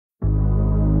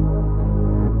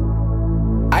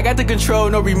I got the control,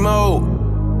 no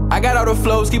remote. I got all the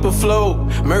flows, keep afloat.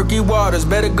 Murky waters,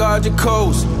 better guard your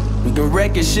coast. We can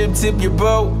wreck your ship, tip your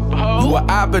boat. You a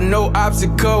op but no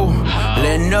obstacle.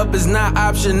 Letting up is not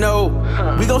optional.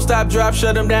 We gon' stop, drop,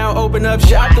 shut them down, open up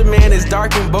shop. The man is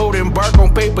dark and bold, embark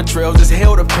on paper trails. It's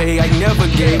hell to pay, I never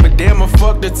gave a damn. I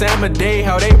fuck the time of day,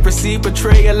 how they perceive,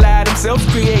 portray, a lie themselves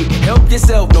create. Help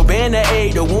yourself, no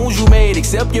band-aid, the wounds you made,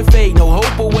 accept your fate, no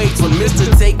hope awaits. When Mista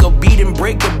take a beat and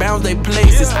break the bounds they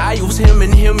place. It's I use him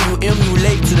and him, you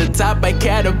emulate. To the top I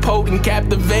catapult and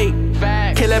captivate.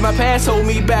 Can't let my past hold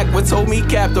me back, what's hold me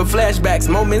captive. Flashbacks,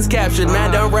 moments captured,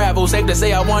 mind unravel. Safe to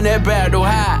say I won that battle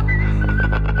high.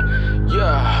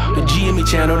 The GME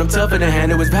channel, I'm tougher to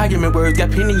handle. It's volume and words, got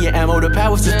pin in your ammo. The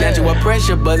power's substantial, I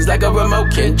pressure buttons like a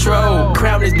remote control.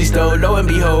 Crown is bestowed, lo and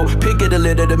behold. Pick of the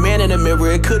litter, the man in the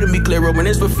mirror. It couldn't be clearer when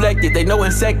it's reflected. They know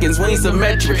in seconds, we ain't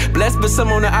symmetric. Blessed but some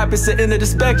on the opposite end of the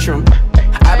spectrum.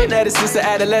 I've been at it since the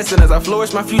adolescent. As I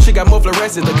flourish, my future got more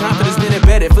fluorescent. The confidence been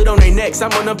embedded, foot on their necks.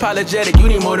 I'm unapologetic, you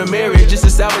need more than marriage. Just to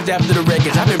salvage after the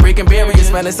wreckage. I've been breaking barriers,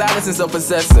 finding silence and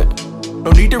self-assessing. No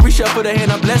need to reach up for the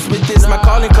hand, I'm blessed with this. My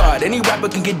calling card, any rapper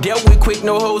can get dealt with quick.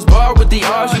 No holds barred with the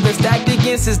R's you've been stacked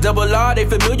against. It's double R, they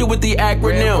familiar with the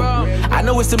acronym. I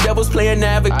know it's some devils playing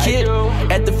advocate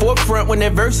at the forefront when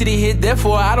adversity hit.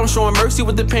 Therefore I don't show mercy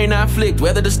with the pain I inflict.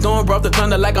 Weather the storm, brought the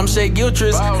thunder like I'm Shea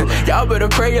Gilchrist. Y'all better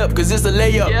pray up, cause it's a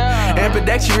layup.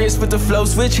 Ambidextrous with the flow,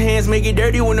 switch hands, make it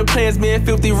dirty when the plan's being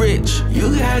filthy rich.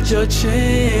 You got your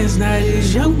chance, now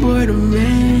this young boy the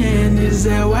man. Is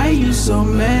that why you so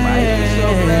mad?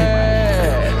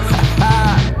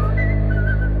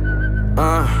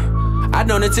 I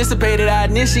don't anticipate it, I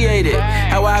initiate it.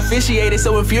 How I officiate it,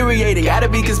 so infuriating. Gotta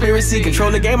be conspiracy,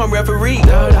 control the game, I'm referee.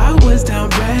 Thought I was down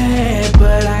bad,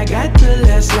 but I got the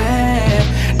last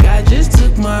laugh. God just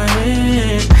took my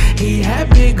hand, he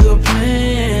had bigger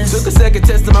plans. Took a second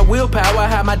test of my willpower, I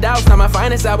had my doubts, now my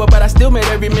finest hour, but I still made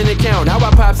every minute count. Now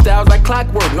I pop styles like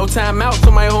clockwork, no time out.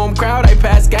 To my home crowd, I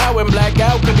Pascal and black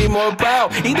out, could be more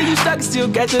proud. Either you stuck and still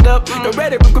catch it up, the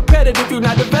Reddit but competitive, you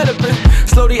not developing.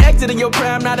 Slowly exiting your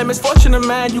prime, not a misfortune of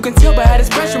mine. You can tell by how this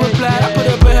pressure replied. I put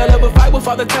up a hell of a fight with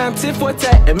all the time, tit for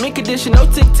tat. And mid condition, no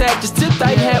tic tac, just tip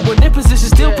tight hat. When in position,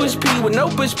 still push P with no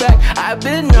pushback. I've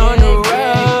been on the road. He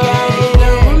got it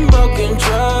on remote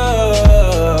control.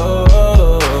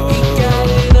 He got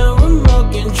it on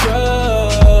remote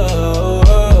control.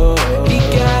 He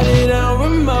got it on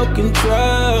remote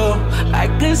control. I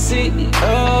can see it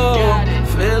all.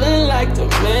 Feeling like the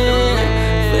man.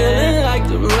 Feeling like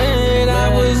the man. I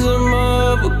was a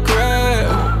mother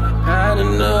crowd. Had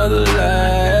another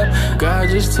life. God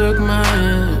just took my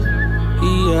hand.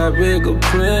 He had bigger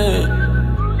plan.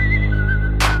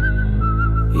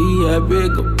 He had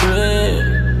bigger plan.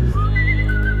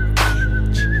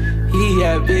 He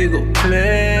had bigger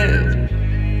plans.